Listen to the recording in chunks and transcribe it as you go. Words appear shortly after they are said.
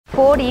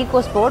Ford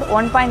EcoSport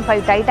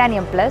 1.5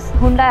 Titanium Plus,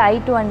 Hyundai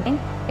i20,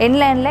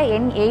 N-Line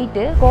N8,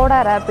 Skoda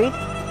Rapid,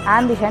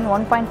 Ambition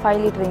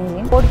 1.5 liter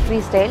engine, Ford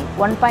Freestyle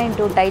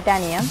 1.2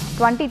 Titanium,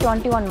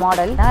 2021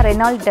 model,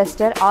 Renault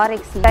Duster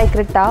RX, Hyundai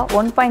Creta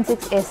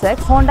 1.6 SX,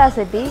 Honda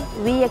City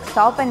VX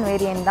top end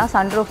variant தான்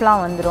sunroof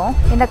லாம் வந்துரும்.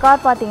 இந்த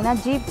car பாத்தீங்கன்னா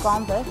Jeep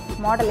Compass,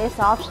 Model S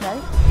optional,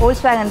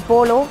 Volkswagen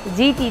Polo,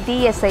 GT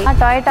TSI,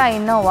 Toyota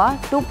Innova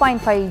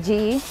 2.5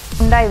 GE,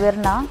 Hyundai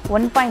Verna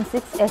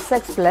 1.6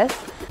 SX Plus.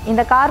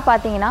 இந்த car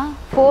பாத்தீங்கன்னா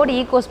Ford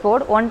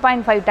EcoSport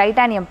 1.5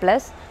 Titanium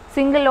Plus,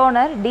 single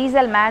owner,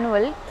 diesel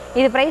manual.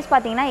 இது price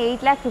பாத்தீங்கன்னா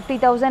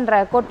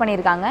 8,50,000 code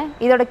பண்ணிருக்காங்க.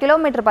 இதோட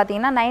கிலோமீட்டர்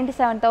பாத்தீங்கன்னா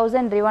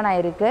 97,000 driven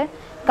ஆயிருக்கு.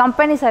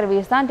 கம்பெனி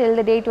சர்வீஸ் தான் till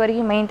the date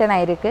வரைக்கும் மெயின்டைன்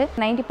ஆயிருக்கு.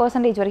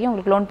 90% வரைக்கும்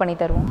உங்களுக்கு லோன் பண்ணி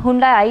தருவோம்.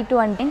 Hyundai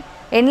i20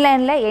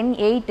 N-Line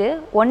N8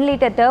 1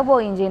 liter turbo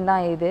engine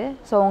தான் இது.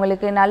 ஸோ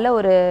உங்களுக்கு நல்ல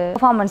ஒரு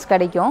பெர்ஃபார்மன்ஸ்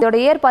கிடைக்கும். இதோட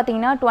இயர்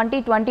பாத்தீங்கன்னா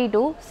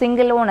 2022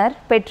 single owner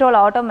petrol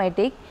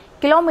automatic.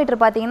 Kilometre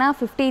பாத்தீங்கன்னா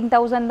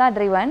 15,000 தான்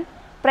driven.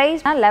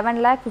 Price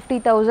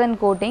 11,50,000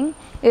 quoting.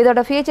 இதோட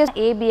features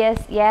ABS,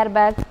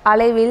 airbag,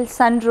 alloy wheels,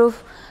 sunroof,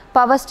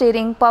 power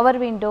steering, power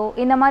window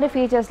இந்த மாதிரி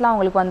featuresலாம்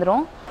உங்களுக்கு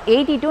வந்துரும்.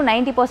 80 to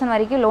 90%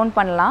 வரைக்கும் லோன்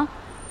பண்ணலாம்.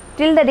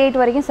 Till the date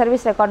வரைக்கும்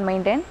service record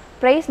maintain.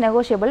 Price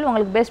negotiable,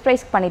 உங்களுக்கு பெஸ்ட்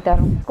பிரைஸ் பண்ணி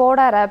தரோம்.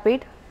 Skoda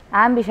Rapid,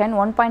 Ambition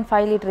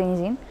 1.5 liter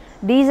engine,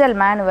 diesel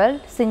manual,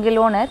 single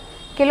owner.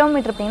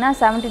 Kilometre பார்த்தீங்கன்னா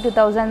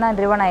 72,000 தான்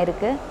driven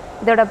ஆயிருக்கு.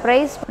 இதோட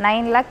price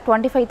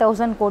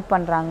 9,25,000 கோட்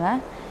பண்றாங்க.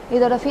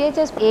 இதோட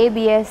features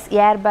ABS,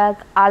 airbag,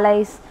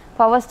 alloys,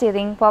 power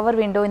steering, power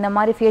window இந்த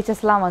மாதிரி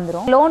featuresலாம்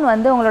வந்துரும். லோன்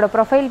வந்து உங்களோட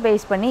ப்ரொஃபைல்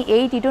பேஸ் பண்ணி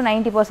 80 to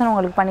 90%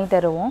 உங்களுக்கு பண்ணி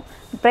தருவோம்.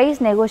 Price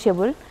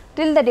negotiable.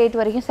 Till the date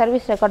வரைக்கும்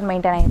சர்வீஸ் ரெக்கார்ட்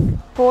மெயின்டைன் ஆயிருக்கு.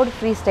 Ford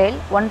Freestyle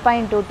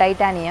 1.2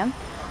 Titanium,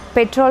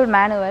 petrol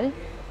manual,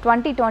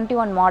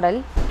 2021 model,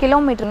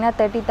 கிலோமீட்டர்னா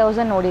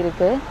 30,000 ஓடி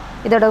இருக்கு.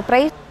 இதோட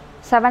price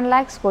 7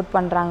 lakhs கோட்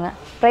பண்றாங்க.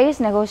 Price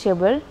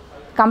negotiable.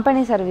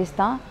 கம்பெனி சர்வீஸ்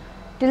தான்.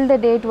 Till the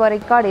date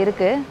ரெக்கார்ட்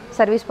இருக்கு.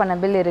 சர்வீஸ் பண்ண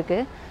பில் இருக்கு.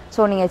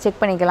 ஸோ நீங்கள்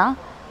செக் பண்ணிக்கலாம்.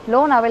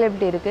 லோன்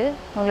அவைலபிலிட்டி இருக்குது.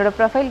 உங்களோட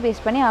ப்ரொஃபைல் பேஸ்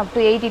பண்ணி அப் டு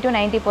 80 to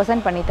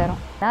 90% பண்ணித்தரோம்.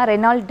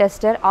 Reynold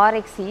duster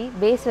RXE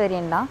base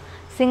variant தான்.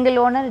 Single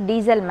owner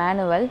diesel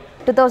manual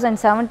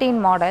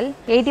 2017 model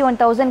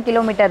 81,000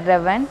 kilometre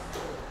driven.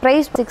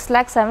 Price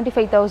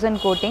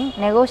 6,75,000 coating.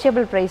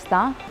 Negotiable price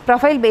தான்.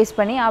 ப்ரொஃபைல் பேஸ்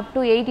பண்ணி அப்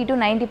டு 80 to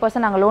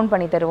 90% நாங்கள் லோன்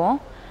பண்ணி தருவோம்.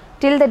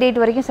 Till the date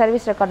வரைக்கும்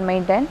service record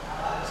maintain.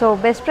 So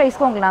best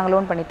ப்ரைஸ்க்கு உங்களுக்கு நாங்கள்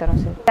லோன் பண்ணி தரோம்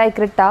sir. Hyundai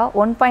Creta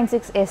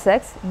 1.6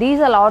 SX,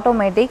 diesel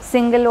automatic,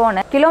 single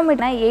owner,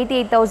 kilometre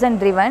 88,000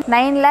 driven,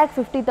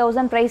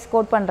 9,50,000 price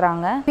code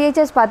பண்ணுறாங்க.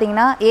 ஃபீச்சர்ஸ்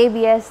பார்த்தீங்கன்னா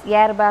ABS,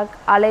 airbag,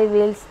 alloy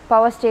wheels,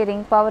 power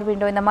steering, power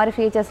window இந்த மாதிரி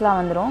ஃபீச்சர்ஸ்லாம்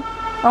வந்துடும்.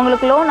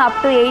 உங்களுக்கு லோன் அப்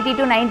டு 80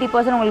 to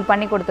 90% உங்களுக்கு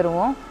பண்ணி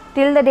கொடுத்துருவோம்.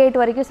 Till the date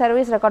வரைக்கும்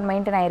சர்வீஸ் ரெக்கார்ட்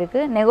மெயின்டைன்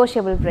ஆயிருக்கு.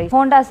 Negotiable price.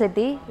 Honda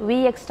City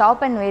VX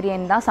top and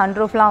variant தான்.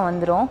 சன்ரூஃப்லாம்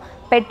வந்துடும்.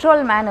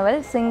 Petrol manual,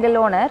 single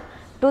owner,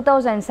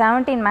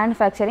 2017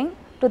 manufacturing,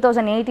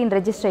 2018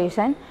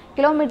 registration,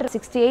 kilometre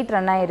 68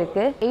 run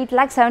ஆயிருக்கு.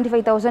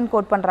 8,75,000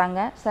 கோட் பண்ணுறாங்க.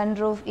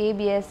 Sunroof,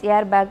 ABS,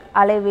 airbag,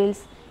 alloy wheels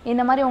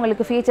இந்த மாதிரி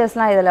உங்களுக்கு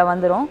ஃபீச்சர்ஸ்லாம் இதில்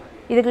வந்துடும்.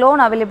 இதுக்கு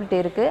லோன் அவைலபிலிட்டி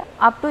இருக்குது.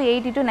 அப் டு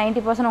 80 to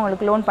 90%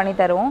 உங்களுக்கு லோன் பண்ணி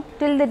தருவோம்.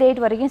 Till the date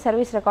வரைக்கும்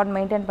சர்வீஸ் ரெக்கார்ட்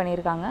மெயின்டைன்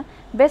பண்ணியிருக்காங்க.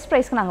 பெஸ்ட்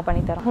ப்ரைஸ்க்கு நாங்கள்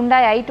பண்ணித்தரோம்.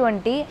 Hyundai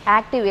i20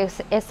 Active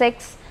SX,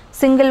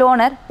 single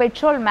owner,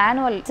 petrol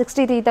manual,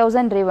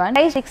 63,000 driven,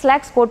 6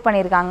 lakhs code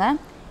பண்ணியிருக்காங்க.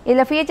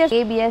 இதில் features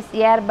ABS,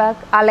 airbag,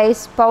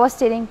 alloys, power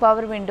steering,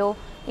 power window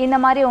இந்த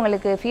மாதிரி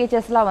உங்களுக்கு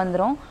ஃபீச்சர்ஸ்லாம்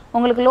வந்துடும்.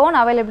 உங்களுக்கு லோன்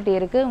அவைலபிலிட்டி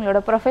இருக்குது. உங்களோட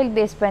ப்ரொஃபைல்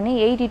பேஸ் பண்ணி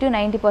 80 to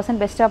 90%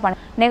 பெஸ்ட்டாக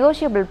பண்ண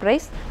நெகோஷியபிள்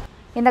ப்ரைஸ்.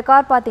 இந்த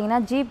கார் பார்த்தீங்கன்னா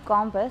Jeep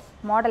Compass,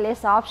 Model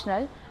S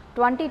optional,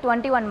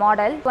 2021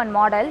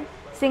 model,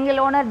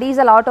 single owner,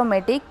 diesel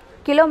automatic,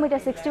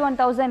 kilometre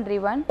 61,000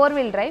 driven,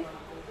 4-wheel drive.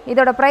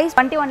 இதோட ப்ரைஸ்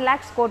 21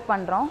 lakhs கோட்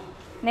பண்ணுறோம்.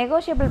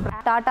 Negotiable.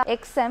 Tata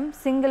XM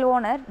single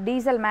owner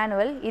diesel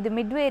manual, இது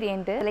மிட்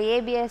வேரியன்ட்டு. இதில்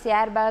ABS,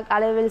 airbag,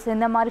 alloy wheels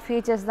இந்த மாதிரி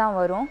features தான்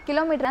வரும்.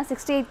 Kilometre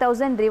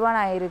 68,000 driven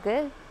ஆயிருக்கு.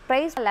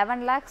 Price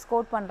 11 lakhs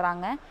code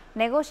பண்ணுறாங்க.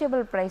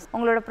 Negotiable price.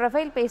 உங்களோட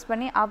ப்ரொஃபைல் பேஸ்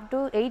பண்ணி அப் டு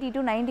 80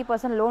 to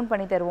 90% லோன்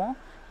பண்ணி தருவோம்.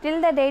 Till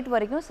the date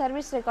வரைக்கும்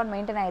சர்வீஸ் ரெக்கார்ட்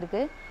மெயின்டைன்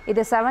ஆயிருக்கு.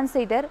 இது 7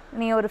 seater.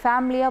 நீங்கள் ஒரு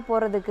ஃபேமிலியாக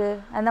போகிறதுக்கு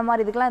அந்த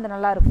மாதிரி இதுக்கெலாம் இது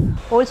நல்லாயிருக்கும்.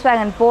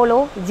 Volkswagen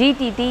Polo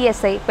GT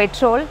TSI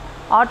petrol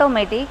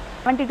automatic,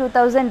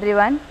 22,000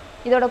 driven.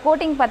 இதோட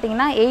கோட்டிங்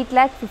பார்த்தீங்கன்னா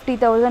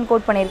 8,50,000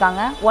 கோட்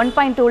பண்ணியிருக்காங்க.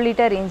 1.2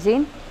 liter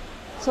இன்ஜின்.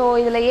 ஸோ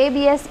இதில்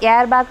ABS,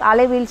 ஏர்பேக்,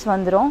 alloy wheels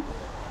வந்துடும்.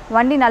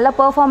 வண்டி நல்ல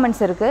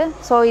பெர்ஃபார்மன்ஸ் இருக்குது.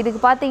 ஸோ இதுக்கு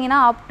பார்த்தீங்கன்னா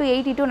அப் டு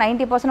 80 to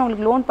 90%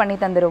 உங்களுக்கு லோன் பண்ணி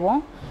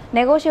தந்துடுவோம்.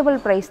 நெகோஷியபிள்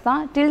ப்ரைஸ்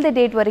தான். Till the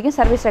date வரைக்கும்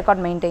service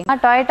record maintain.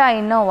 Toyota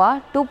Innova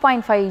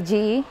 2.5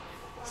 GE,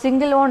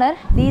 single owner,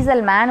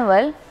 diesel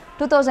manual,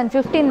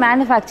 2015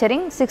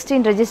 manufacturing,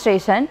 16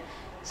 registration.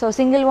 So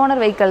single owner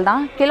vehicle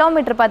தான்.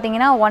 கிலோமீட்டர்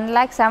பார்த்தீங்கன்னா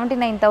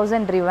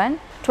 1,79,000 driven,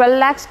 12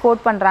 lakhs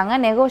கோட் பண்ணுறாங்க.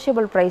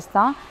 நெகோஷியபிள் ப்ரைஸ்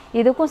தான்.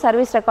 இதுக்கும்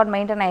சர்வீஸ் ரெக்கார்ட்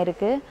மெயின்டைன்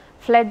ஆயிருக்கு.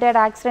 ஃப்ளட்டட்,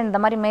 ஆக்சிடென்ட் இந்த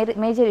மாதிரி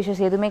மேஜர்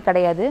இஷ்யூஸ் எதுவுமே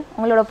கிடையாது.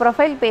 உங்களோட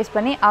ப்ரொஃபைல் பேஸ்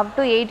பண்ணி அப்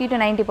டு 80 to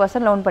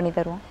 90% லோன் பண்ணி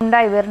தருவோம்.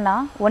 Hyundai Verna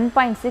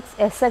 1.6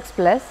 SX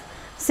Plus,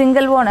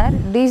 single owner,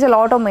 diesel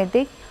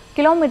automatic,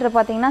 kilometre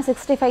பார்த்தீங்கன்னா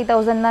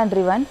 65,000 தான்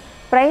driven,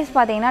 ப்ரைஸ்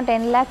பார்த்தீங்கன்னா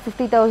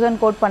 10,50,000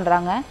 கோட்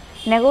பண்ணுறாங்க.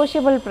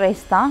 நெகோஷியபிள்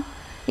ப்ரைஸ் தான்.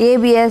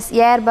 ஏபிஎஸ்,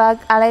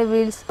 ஏர்பேக், அலாய்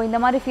வீல்ஸ் இந்த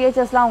மாதிரி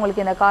ஃபீச்சர்ஸ்லாம்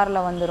உங்களுக்கு இந்த காரில்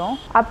வந்துடும்.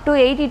 அப் டு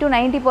 80 to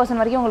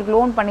 90% வரைக்கும் உங்களுக்கு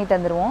லோன் பண்ணி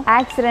தந்துடுவோம்.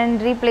 ஆக்சிடென்ட்,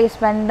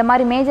 ரீப்ளேஸ்மெண்ட் இந்த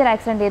மாதிரி மேஜர்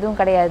ஆக்சிடென்ட் எதுவும்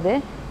கிடையாது.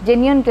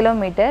 Genuine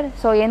kilometre.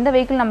 ஸோ எந்த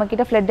வெஹிக்கிள்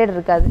நம்மக்கிட்ட ஃப்ளட்டட்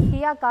இருக்காது.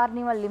 கியா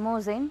carnival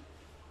limousine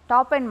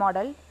top and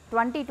model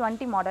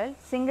 2020 model,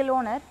 single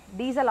owner,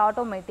 diesel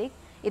automatic.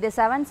 இது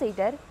 7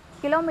 சீட்டர்.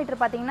 கிலோமீட்டர்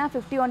பார்த்தீங்கன்னா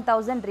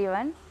 51,000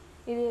 ட்ரிவன்.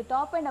 இது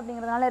டாப் அண்ட்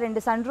அப்படிங்கிறதுனால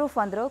 2 சன்ரூஃப்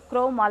வந்துடும்.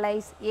 Chrome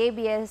Alice,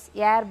 ABS,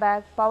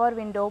 airbag, power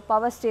window,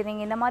 power steering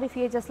இந்த மாதிரி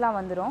ஃபீச்சர்ஸ்லாம்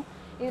வந்துடும்.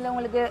 இதில்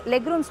உங்களுக்கு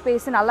லெக் ரூம்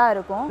ஸ்பேஸ் நல்லா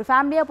இருக்கும்.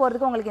 ஃபேமிலியாக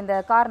போகிறதுக்கு உங்களுக்கு இந்த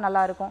கார்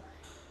நல்லாயிருக்கும்.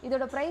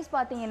 இதோட ப்ரைஸ்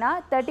பார்த்தீங்கன்னா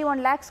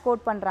 31 lakhs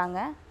கோட் பண்ணுறாங்க.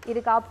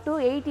 இதுக்கு அப் டு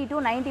 80 to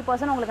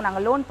 90% உங்களுக்கு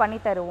நாங்கள் லோன் பண்ணி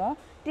தருவோம்.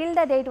 டில்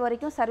த டேட்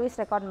வரைக்கும் service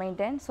record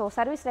maintain. So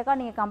service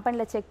record நீங்கள்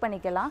கம்பெனியில் செக்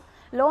பண்ணிக்கலாம்.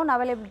 லோன்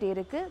அவைலபிலிட்டி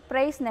இருக்குது.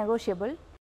 Price negotiable.